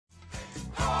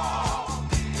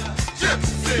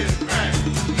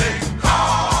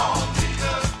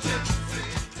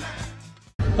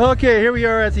Okay, here we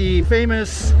are at the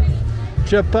famous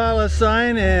Chapala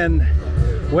sign and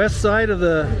west side of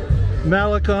the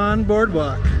Malecon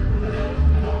boardwalk.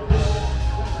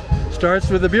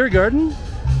 Starts with the beer garden.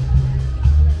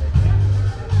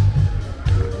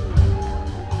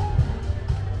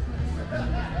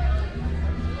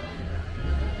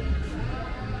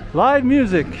 Live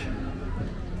music.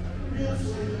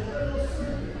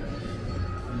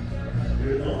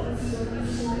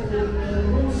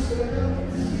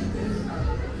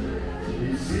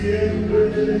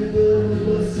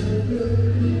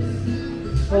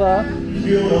 Hola.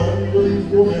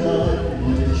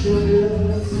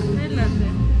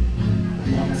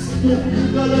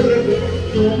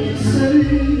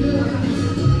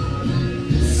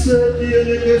 Se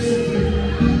tiene que sufrir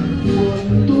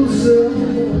cuando se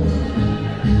ama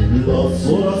las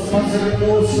horas más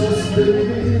hermosas de mi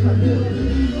vida.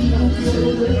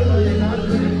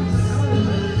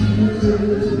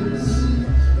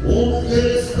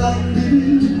 Mujeres tan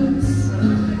divinas,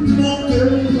 no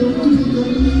quiero tu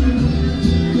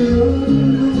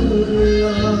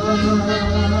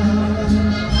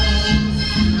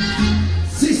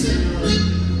sí, señor,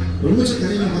 con mucho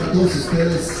cariño para todos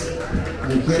ustedes.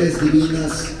 Mujeres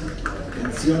divinas,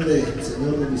 canción del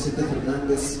señor don Vicente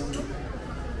Fernández,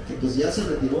 que pues ya se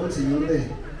retiró el señor de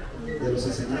los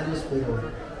escenarios, pero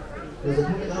nos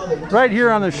dejó un legado de muchas Right here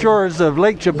on the shores of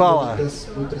Lake Chapala.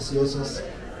 muy preciosas,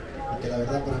 y que la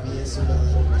verdad para mí es un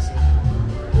verdadero placer.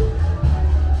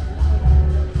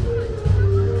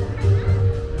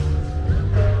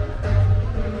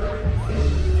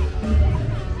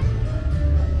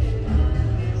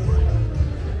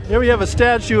 Here we have a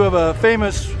statue of a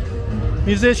famous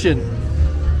musician,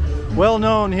 well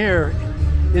known here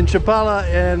in Chapala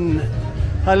and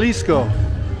Jalisco.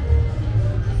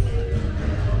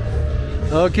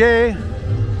 Okay,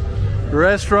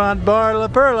 restaurant bar La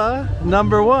Perla,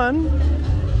 number 1.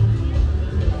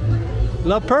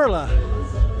 La Perla.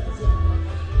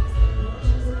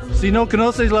 Si no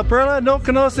conoces La Perla, no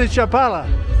conoces Chapala.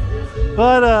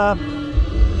 But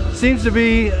seems to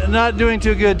be not doing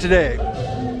too good today.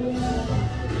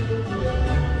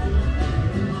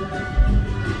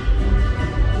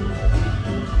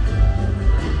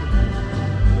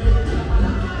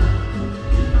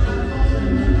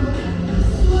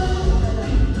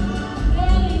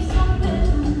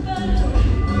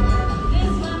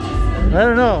 I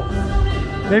don't know.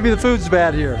 Maybe the food's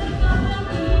bad here.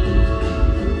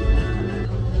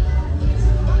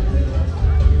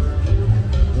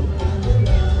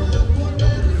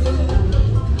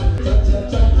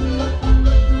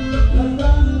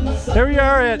 Here we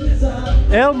are at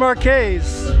El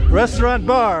Marquez Restaurant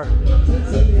Bar.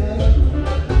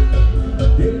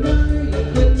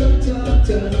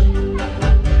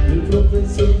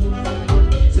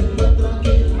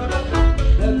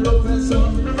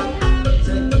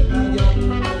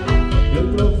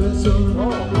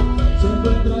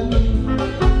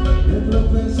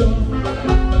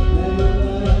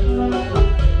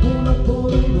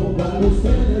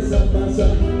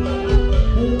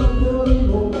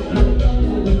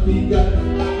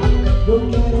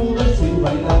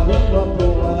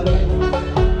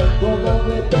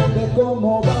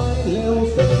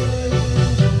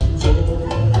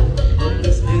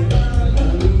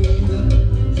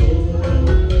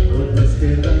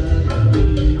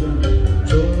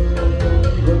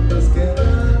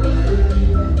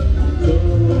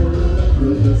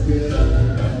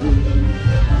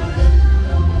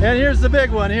 And here's the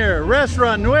big one here,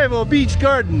 Restaurant Nuevo Beach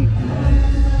Garden.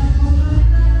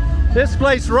 This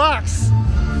place rocks.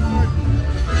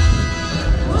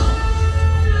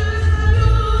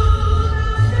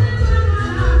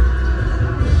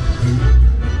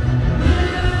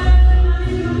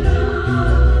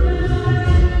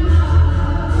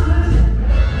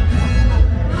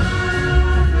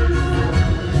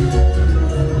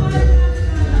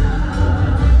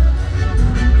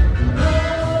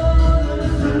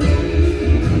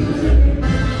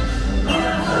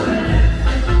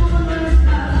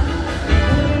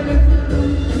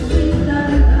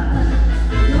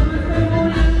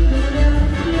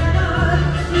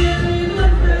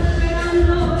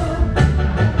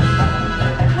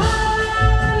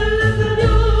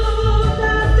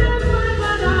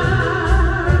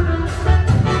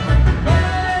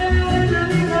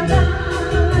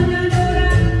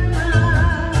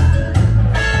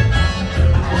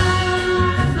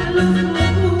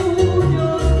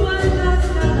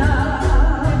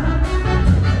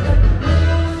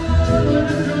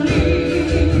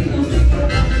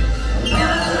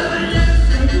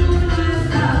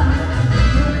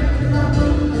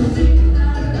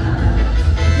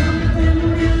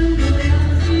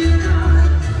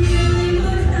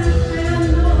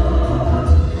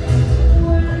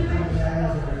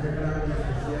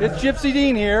 It's Gypsy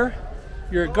Dean here,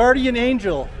 your guardian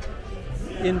angel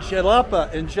in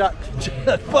Chapala,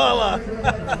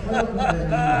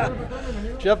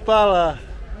 Chapala.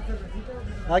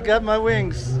 I got my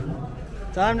wings.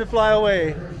 Time to fly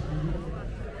away.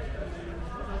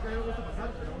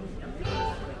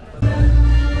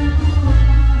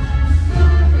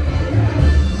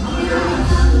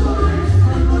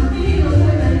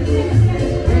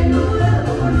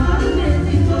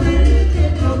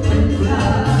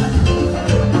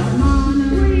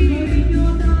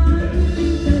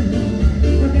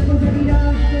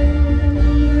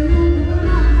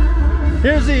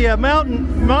 Here's the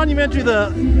monument to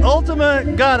the Ultima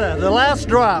Gata, the last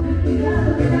drop.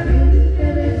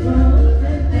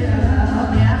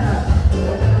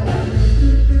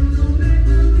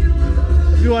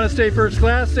 If you want to stay first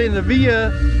class, stay in the Via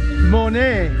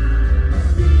Monet.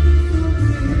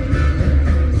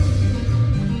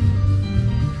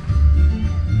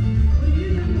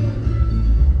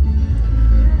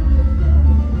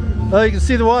 Well, you can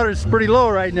see the water is pretty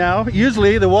low right now.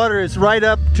 Usually the water is right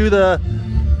up to the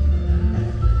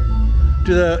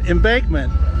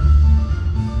embankment.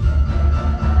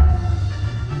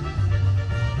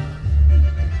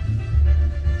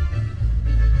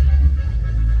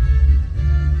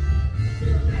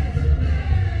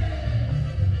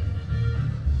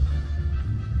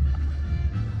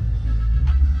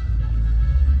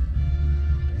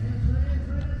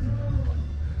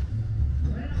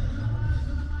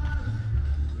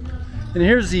 And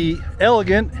here's the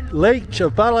elegant Lake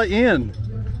Chapala Inn.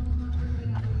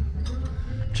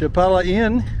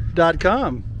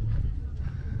 ChapalaInn.com.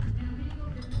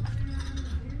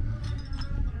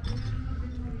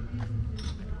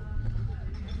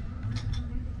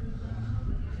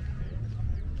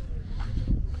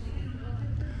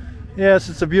 Yes,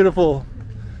 it's a beautiful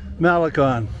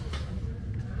Malecon.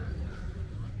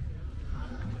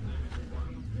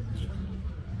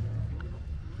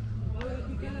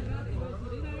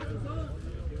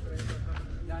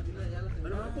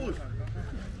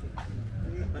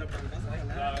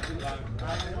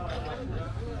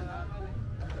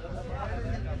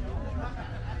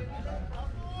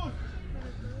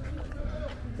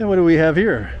 And what do we have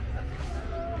here?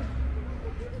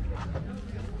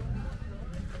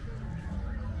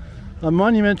 A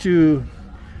monument to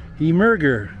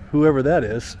Emerger, whoever that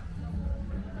is.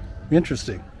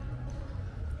 Interesting.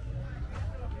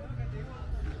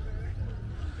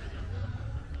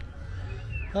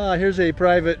 Here's a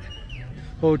private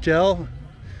hotel,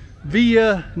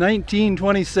 Via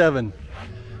 1927.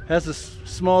 Has a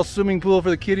small swimming pool for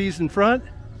the kiddies in front.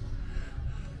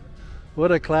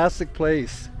 What a classic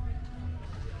place.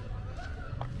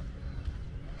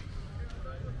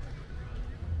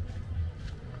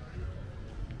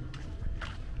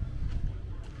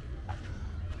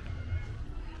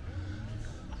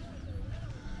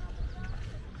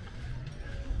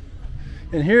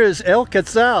 And here is El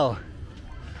Quetzal,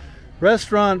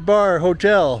 restaurant, bar,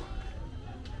 hotel.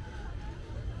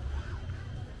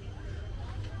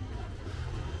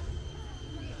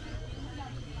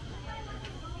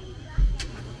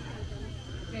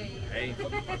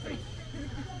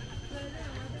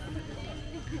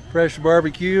 Fresh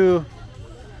barbecue,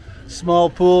 small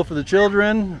pool for the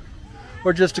children,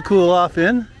 or just to cool off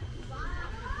in.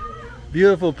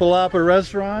 Beautiful palapa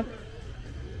restaurant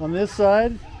on this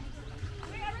side.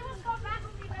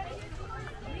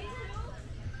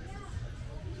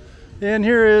 And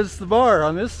here is the bar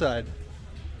on this side.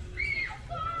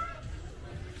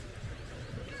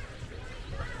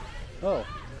 Oh.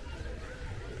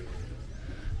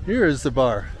 Here is the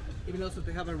bar. Even also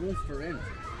they have a room for rent.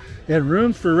 And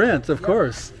rooms for rent, of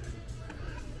course.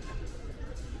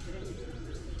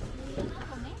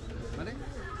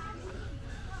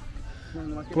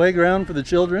 Playground for the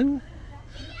children,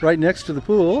 right next to the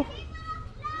pool.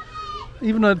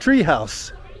 Even a tree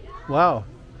house. Wow.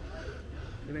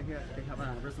 Even here they have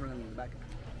a restaurant in the back.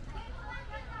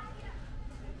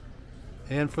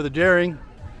 And for the daring,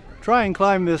 try and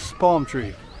climb this palm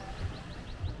tree.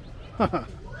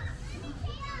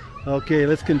 Okay,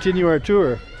 let's continue our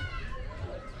tour.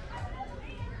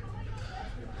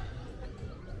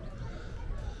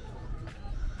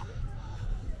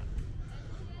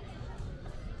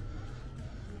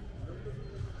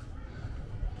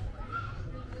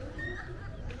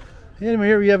 Anyway,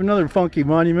 here we have another funky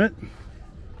monument.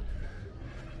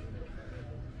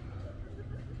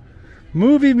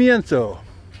 Movimiento.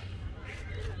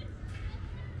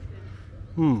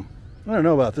 I don't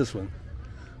know about this one.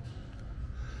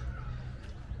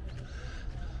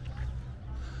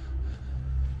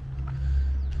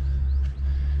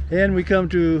 And we come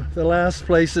to the last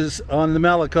places on the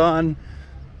Malecon.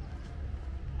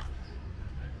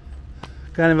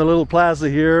 Kind of a little plaza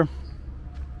here.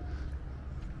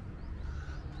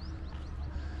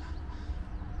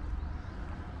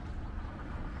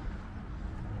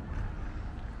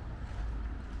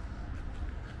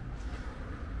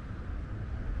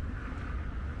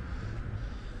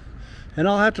 And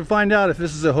I'll have to find out if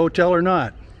this is a hotel or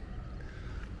not.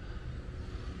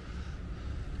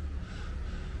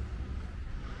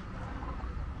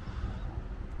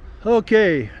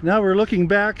 Okay, now we're looking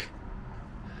back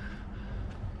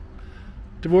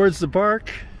towards the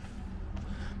park.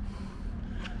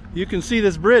 You can see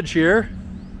this bridge here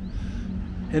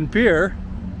and pier.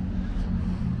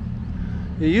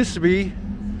 It used to be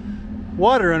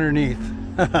water underneath.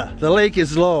 The lake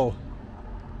is low.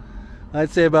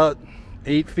 I'd say about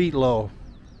 8 feet low.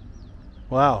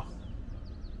 Wow.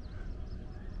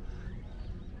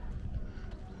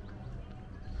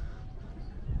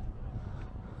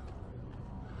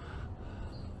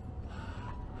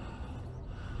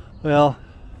 Well,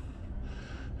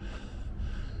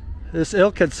 this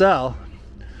El Quetzal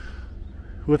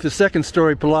with the second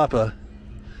story palapa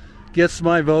gets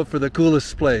my vote for the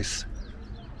coolest place.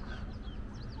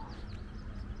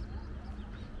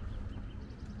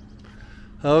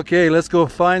 Okay, let's go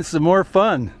find some more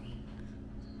fun.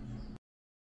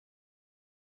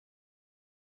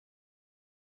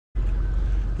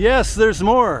 Yes, there's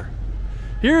more.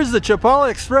 Here's the Chapala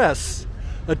Express,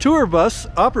 a tour bus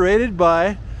operated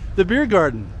by the beer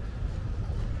garden.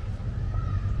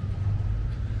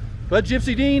 But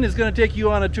Gypsy Dean is going to take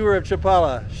you on a tour of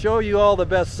Chapala, show you all the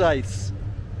best sights.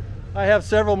 I have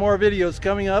several more videos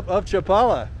coming up of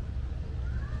Chapala.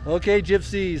 Okay,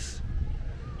 Gypsies.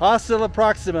 Hasta la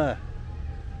próxima.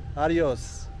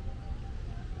 Adios.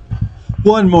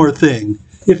 One more thing.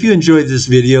 If you enjoyed this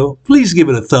video, please give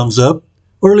it a thumbs up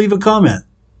or leave a comment.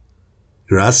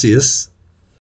 Gracias.